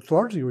 but it's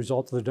largely a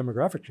result of the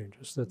demographic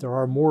changes, that there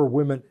are more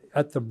women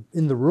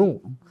in the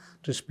room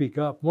to speak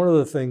up. One of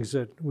the things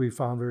that we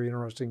found very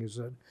interesting is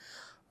that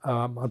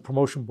on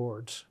promotion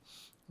boards,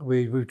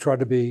 we've tried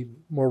to be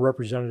more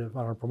representative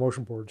on our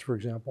promotion boards, for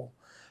example.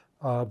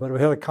 But we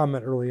had a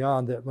comment early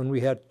on that when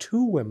we had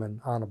 2 women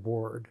on a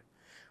board,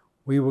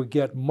 we would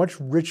get much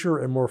richer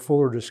and more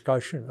fuller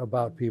discussion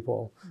about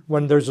people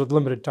when there's a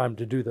limited time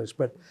to do this,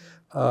 but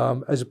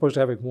as opposed to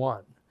having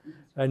one.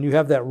 And you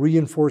have that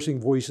reinforcing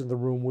voice in the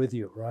room with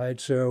you, right?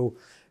 So,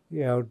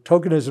 you know,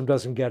 tokenism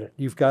doesn't get it.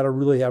 You've got to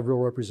really have real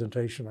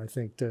representation, I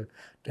think, to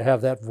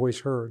have that voice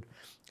heard.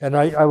 And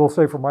I will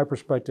say from my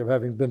perspective,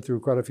 having been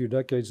through quite a few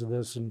decades of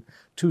this and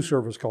 2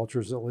 service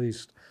cultures at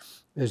least,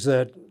 is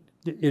that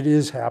it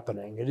is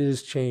happening. It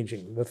is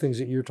changing. The things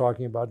that you're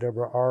talking about,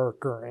 Deborah, are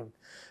occurring.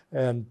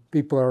 And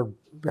people are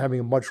having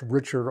a much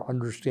richer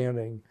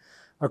understanding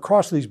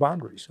across these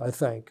boundaries, I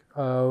think,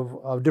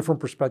 of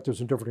different perspectives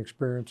and different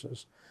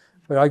experiences.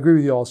 But I agree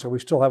with you also, we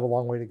still have a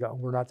long way to go.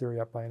 We're not there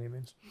yet by any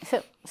means.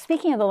 So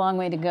speaking of the long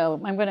way to go,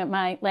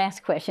 my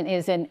last question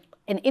is an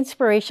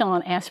inspirational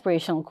and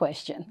aspirational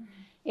question.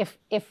 If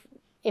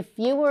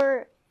you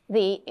were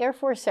the Air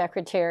Force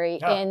Secretary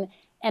in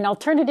an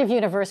alternative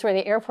universe where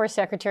the Air Force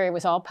Secretary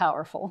was all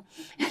powerful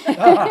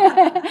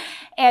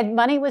and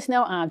money was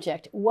no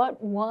object,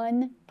 what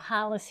one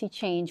policy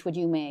change would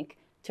you make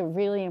to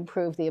really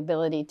improve the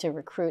ability to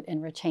recruit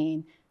and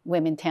retain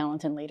women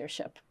talent and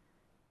leadership?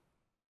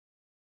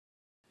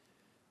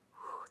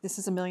 This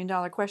is $1 million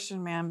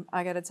question, ma'am.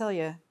 I got to tell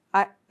you,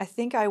 I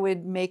think I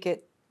would make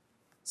it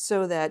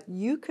so that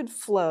you could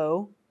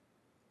flow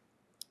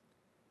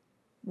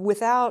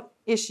without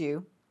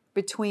issue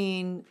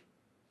between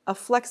a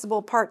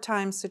flexible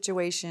part-time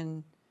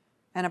situation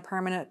and a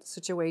permanent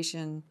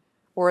situation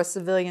or a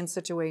civilian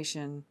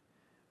situation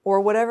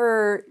or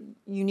whatever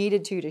you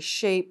needed to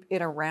shape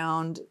it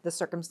around the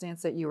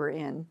circumstance that you were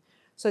in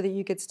so that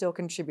you could still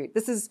contribute.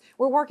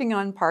 We're working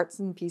on parts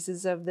and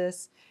pieces of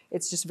this.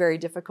 It's just very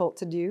difficult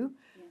to do.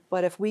 Yeah.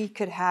 But if we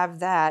could have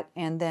that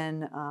and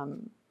then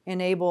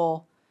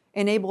enable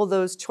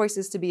those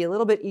choices to be a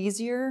little bit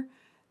easier,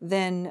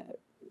 then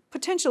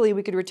potentially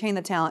we could retain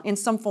the talent in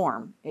some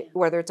form,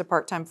 whether it's a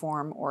part-time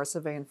form or a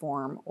civilian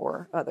form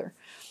or other.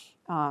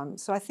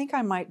 So I think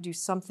I might do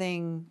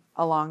something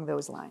along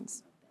those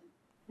lines.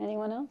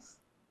 Anyone else?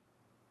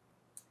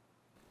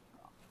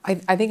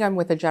 I think I'm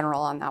with the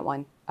general on that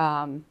one.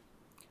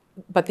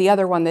 But the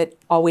other one that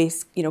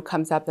always,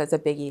 comes up as a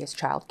biggie is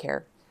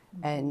childcare,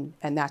 and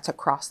that's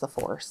across the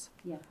force.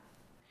 Yeah.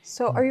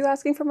 So are you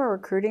asking from a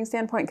recruiting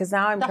standpoint? Because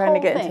now I'm trying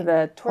to get into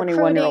the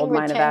 21-year-old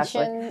mind of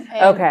Ashley.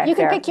 Okay, you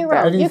can pick your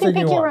own. You can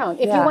pick your own.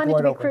 If you wanted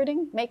Wide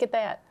recruiting, make it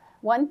that.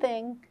 One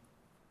thing,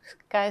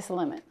 sky's the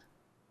limit.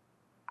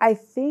 I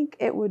think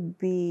it would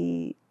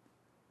be,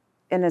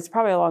 and it's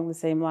probably along the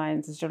same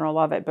lines as General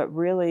Lovett, but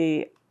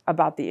really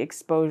about the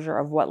exposure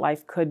of what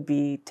life could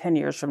be 10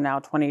 years from now,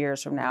 20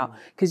 years from now,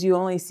 because you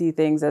only see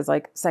things as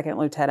like second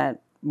lieutenant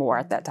more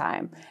at that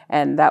time.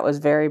 And that was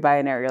very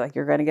binary. Like,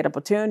 you're going to get a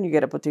platoon, you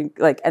get a platoon,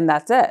 and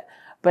that's it.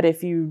 But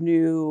if you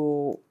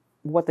knew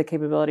what the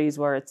capabilities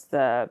were, it's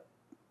the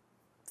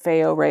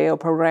FAO-RAO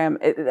program,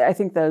 I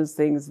think those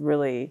things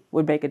really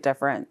would make a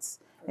difference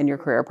in your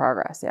career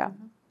progress, yeah.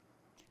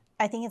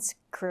 I think it's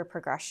career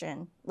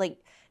progression, like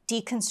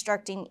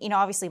deconstructing,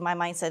 obviously my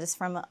mindset is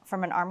from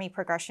an Army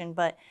progression,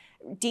 but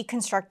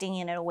deconstructing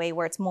it in a way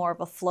where it's more of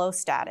a flow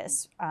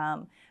status,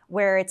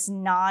 where it's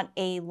not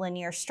a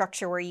linear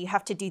structure where you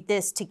have to do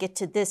this to get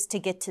to this to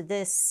get to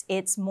this.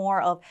 It's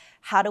more of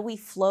how do we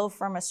flow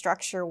from a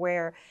structure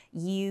where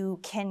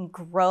you can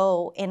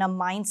grow in a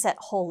mindset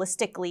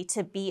holistically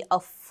to be a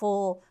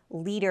full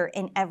leader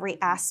in every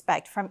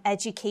aspect, from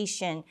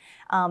education,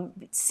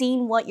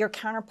 seeing what your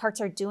counterparts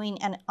are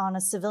doing and on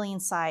a civilian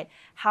side.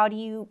 How do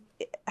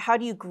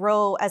you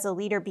grow as a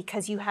leader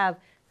because you have,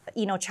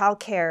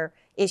 childcare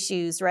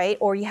issues, right?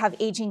 Or you have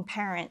aging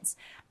parents.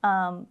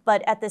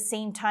 But at the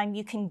same time,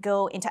 you can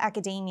go into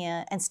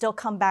academia and still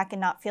come back and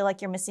not feel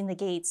like you're missing the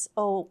gates.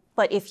 Oh,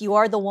 but if you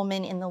are the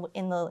woman in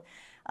the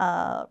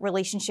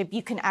relationship,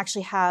 you can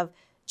actually have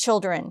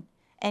children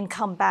and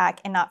come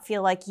back and not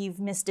feel like you've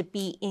missed a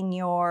beat in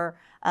your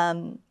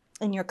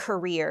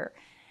career.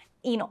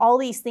 All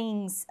these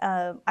things.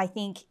 I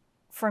think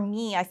for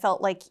me, I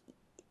felt like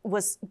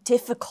was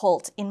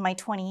difficult in my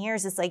 20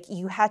 years. It's like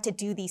you had to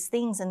do these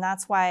things, and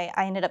that's why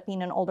I ended up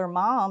being an older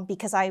mom,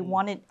 because I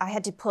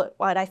had to put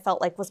what I felt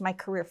like was my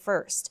career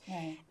first.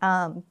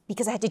 Right.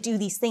 Because I had to do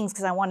these things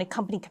because I wanted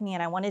company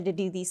command. I wanted to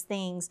do these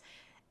things,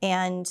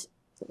 and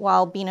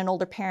while being an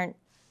older parent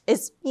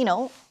is,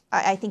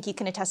 I think you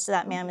can attest to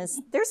that, ma'am,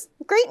 there's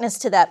greatness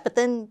to that, but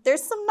then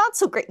there's some not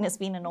so greatness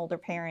being an older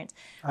parent.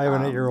 I have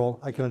an 8-year-old.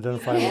 I can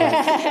identify with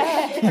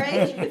that.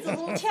 Right? It's a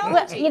little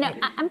challenging. Well,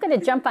 I'm going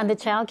to jump on the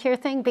child care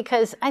thing,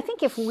 because I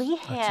think if we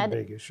had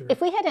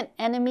an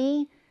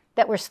enemy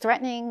that was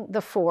threatening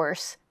the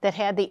force, that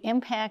had the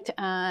impact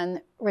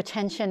on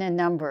retention and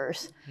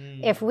numbers,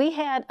 if we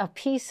had a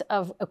piece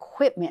of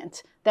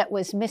equipment that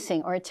was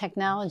missing or a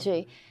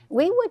technology,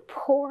 we would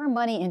pour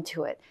money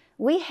into it.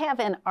 We have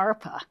an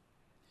ARPA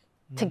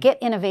to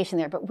get innovation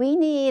there, but we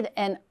need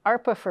an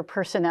ARPA for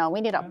personnel. We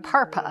need a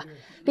PARPA,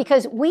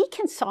 because we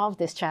can solve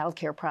this child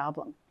care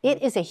problem.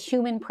 It is a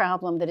human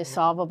problem that is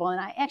solvable, and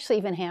I actually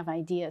even have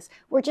ideas.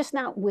 We're just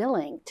not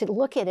willing to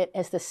look at it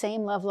as the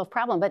same level of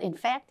problem, but in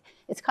fact,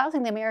 it's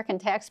causing the American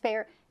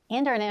taxpayer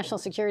and our national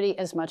security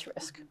as much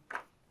risk.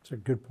 That's a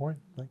good point.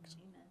 Thanks.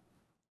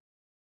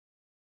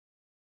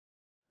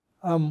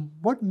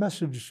 What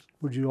message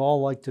would you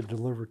all like to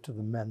deliver to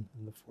the men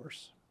in the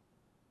force?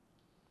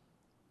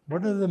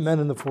 What do the men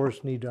in the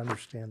force need to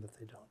understand that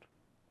they don't?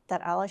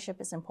 That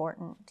allyship is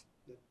important.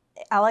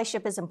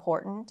 Allyship is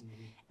important,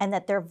 and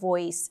that their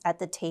voice at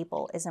the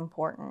table is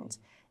important.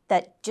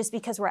 That just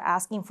because we're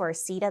asking for a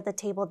seat at the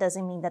table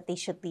doesn't mean that they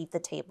should leave the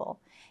table.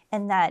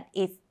 And that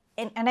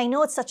and I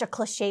know it's such a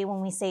cliche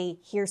when we say,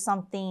 hear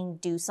something,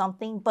 do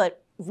something,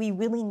 but we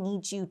really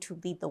need you to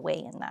lead the way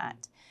in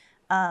that.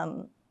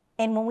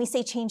 And when we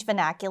say change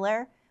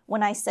vernacular,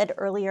 when I said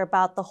earlier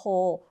about the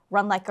whole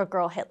run like a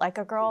girl, hit like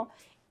a girl,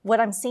 what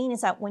I'm saying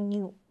is that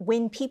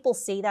when people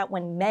say that,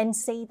 when men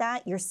say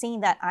that, you're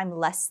saying that I'm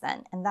less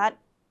than, and that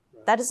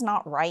is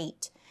not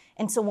right.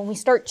 And so when we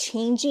start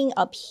changing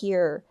up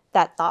here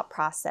that thought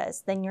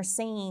process, then you're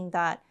saying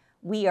that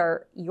we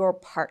are your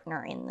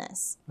partner in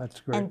this. That's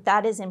great. And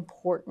that is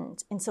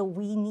important. And so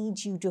we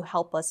need you to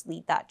help us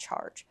lead that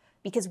charge,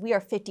 because we are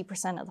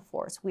 50% of the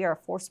force. We are a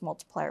force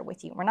multiplier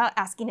with you. We're not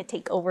asking to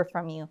take over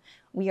from you.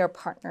 We are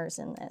partners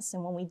in this.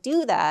 And when we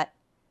do that,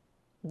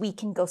 we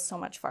can go so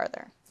much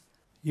farther.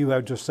 You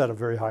have just set a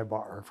very high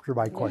bar for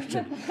my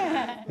question.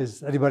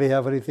 Does anybody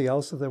have anything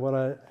else that they want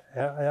to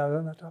add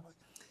on that topic?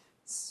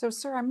 So,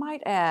 sir, I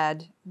might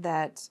add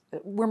that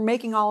we're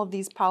making all of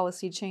these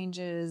policy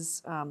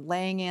changes,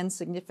 laying in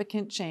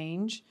significant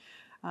change,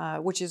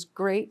 which is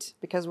great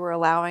because we're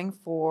allowing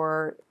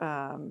for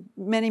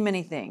many,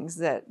 many things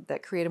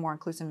that create a more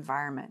inclusive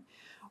environment.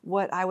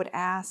 What I would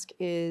ask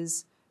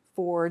is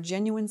for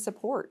genuine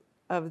support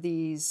of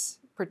these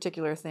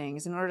particular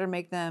things in order to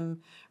make them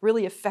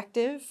really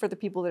effective for the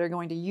people that are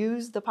going to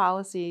use the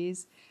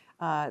policies,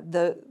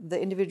 the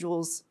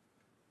individuals.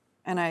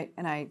 And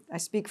I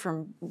speak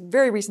from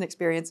very recent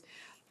experience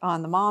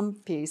on the mom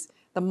piece.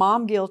 The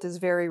mom guilt is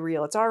very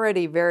real. It's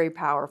already very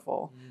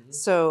powerful.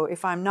 So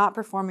if I'm not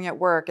performing at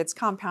work, it's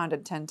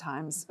compounded 10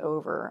 times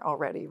over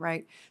already,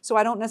 right? So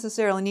I don't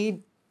necessarily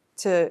need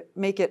to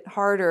make it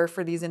harder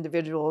for these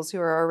individuals who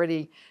are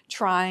already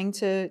trying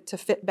to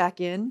fit back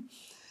in.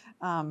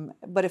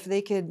 But if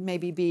they could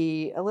maybe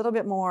be a little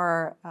bit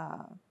more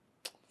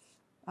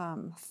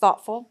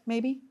thoughtful,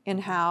 maybe, in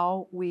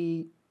how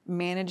we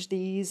manage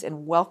these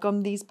and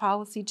welcome these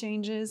policy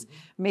changes,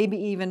 maybe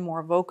even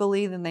more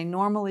vocally than they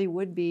normally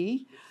would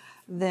be,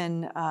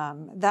 then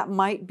that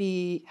might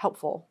be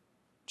helpful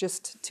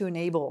just to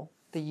enable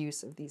the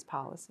use of these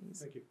policies.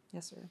 Thank you.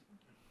 Yes, sir.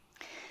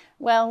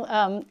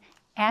 Well,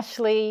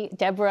 Ashley,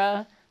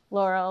 Deborah,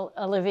 Laurel,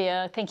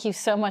 Olivia, thank you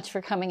so much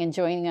for coming and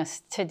joining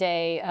us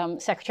today.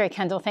 Secretary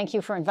Kendall, thank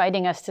you for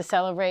inviting us to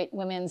celebrate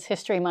Women's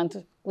History Month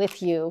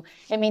with you.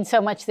 It means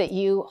so much that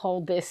you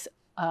hold this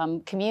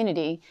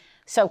community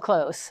so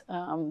close.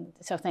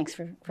 So thanks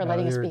for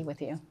letting us be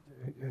with you.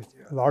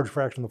 A large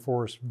fraction of the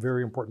force,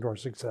 very important to our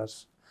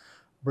success.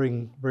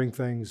 Bring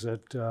things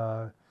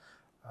that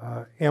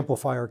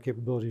amplify our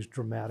capabilities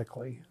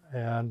dramatically.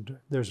 And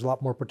there's a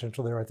lot more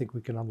potential there I think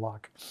we can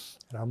unlock.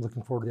 And I'm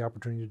looking forward to the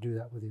opportunity to do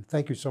that with you.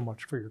 Thank you so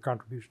much for your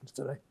contributions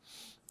today.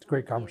 It's a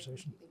great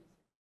conversation.